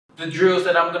The drills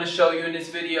that I'm going to show you in this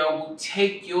video will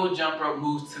take your jump rope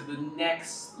moves to the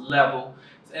next level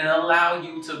and allow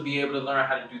you to be able to learn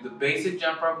how to do the basic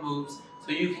jump rope moves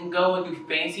so you can go and do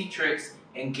fancy tricks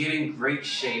and get in great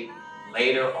shape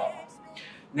later on.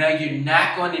 Now, you're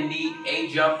not going to need a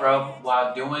jump rope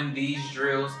while doing these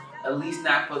drills, at least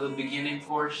not for the beginning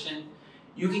portion.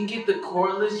 You can get the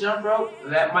cordless jump rope.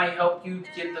 That might help you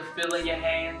get the feel in your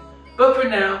hand. But for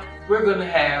now, we're going to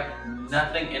have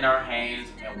nothing in our hands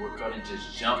and we're going to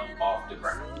just jump off the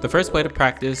ground. The first way to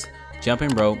practice jumping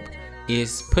rope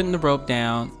is putting the rope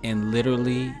down and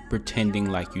literally pretending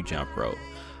like you jump rope.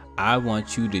 I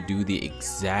want you to do the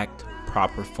exact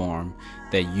proper form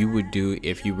that you would do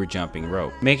if you were jumping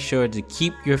rope. Make sure to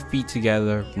keep your feet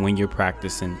together when you're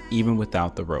practicing, even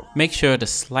without the rope. Make sure to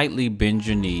slightly bend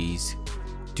your knees.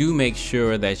 Do make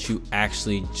sure that you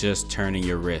actually just turning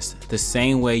your wrist the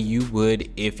same way you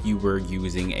would if you were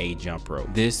using a jump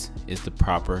rope. This is the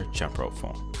proper jump rope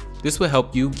form. This will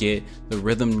help you get the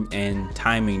rhythm and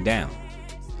timing down,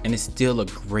 and it's still a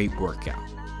great workout.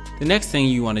 The next thing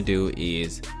you want to do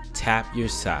is tap your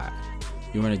side.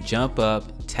 You want to jump up,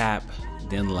 tap,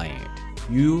 then land.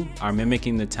 You are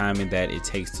mimicking the timing that it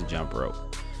takes to jump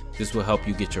rope. This will help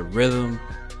you get your rhythm,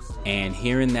 and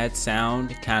hearing that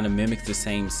sound kind of mimics the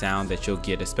same sound that you'll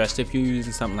get, especially if you're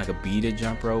using something like a beaded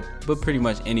jump rope, but pretty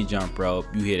much any jump rope,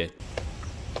 you hit it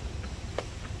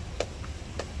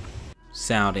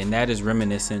sound, and that is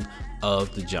reminiscent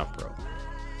of the jump rope.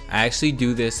 I actually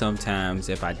do this sometimes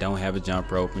if I don't have a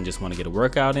jump rope and just want to get a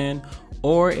workout in,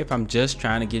 or if I'm just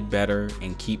trying to get better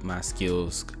and keep my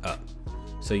skills up.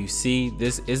 So you see,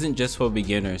 this isn't just for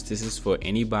beginners, this is for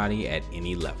anybody at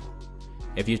any level.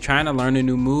 If you're trying to learn a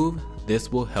new move,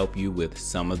 this will help you with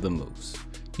some of the moves.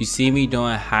 You see me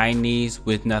doing high knees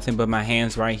with nothing but my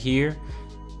hands right here.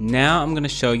 Now I'm going to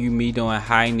show you me doing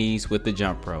high knees with the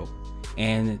jump rope,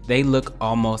 and they look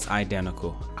almost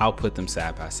identical. I'll put them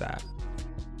side by side.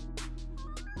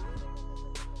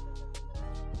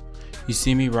 You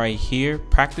see me right here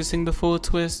practicing the full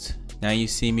twist. Now you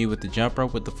see me with the jump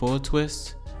rope with the full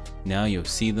twist. Now you'll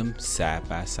see them side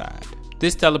by side.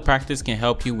 This style of practice can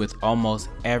help you with almost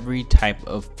every type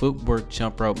of footwork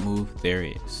jump rope move there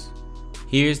is.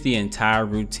 Here's the entire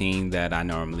routine that I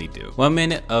normally do. 1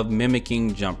 minute of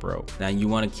mimicking jump rope. Now you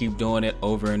want to keep doing it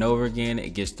over and over again.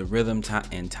 It gets the rhythm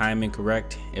and timing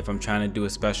correct. If I'm trying to do a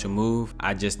special move,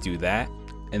 I just do that.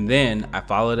 And then I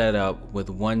follow that up with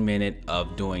 1 minute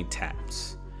of doing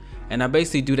taps. And I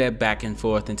basically do that back and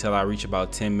forth until I reach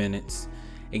about 10 minutes.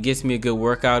 It gets me a good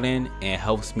workout in and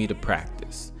helps me to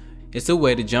practice. It's a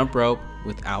way to jump rope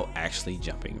without actually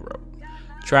jumping rope.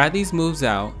 Try these moves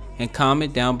out and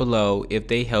comment down below if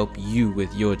they help you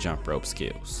with your jump rope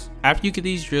skills. After you get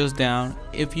these drills down,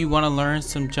 if you want to learn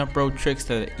some jump rope tricks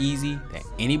that are easy, that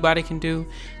anybody can do,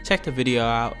 check the video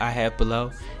out I have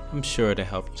below. I'm sure to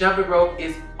help you. Jumping rope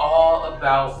is all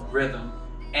about rhythm,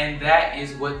 and that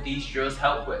is what these drills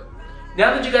help with.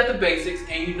 Now that you got the basics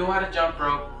and you know how to jump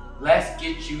rope, let's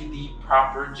get you the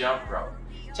proper jump rope.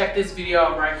 Check this video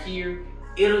out right here.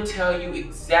 It'll tell you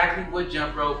exactly what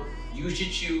jump rope you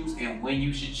should choose and when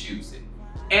you should choose it.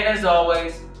 And as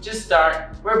always, just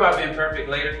start. Worry about being perfect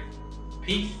later.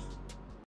 Peace.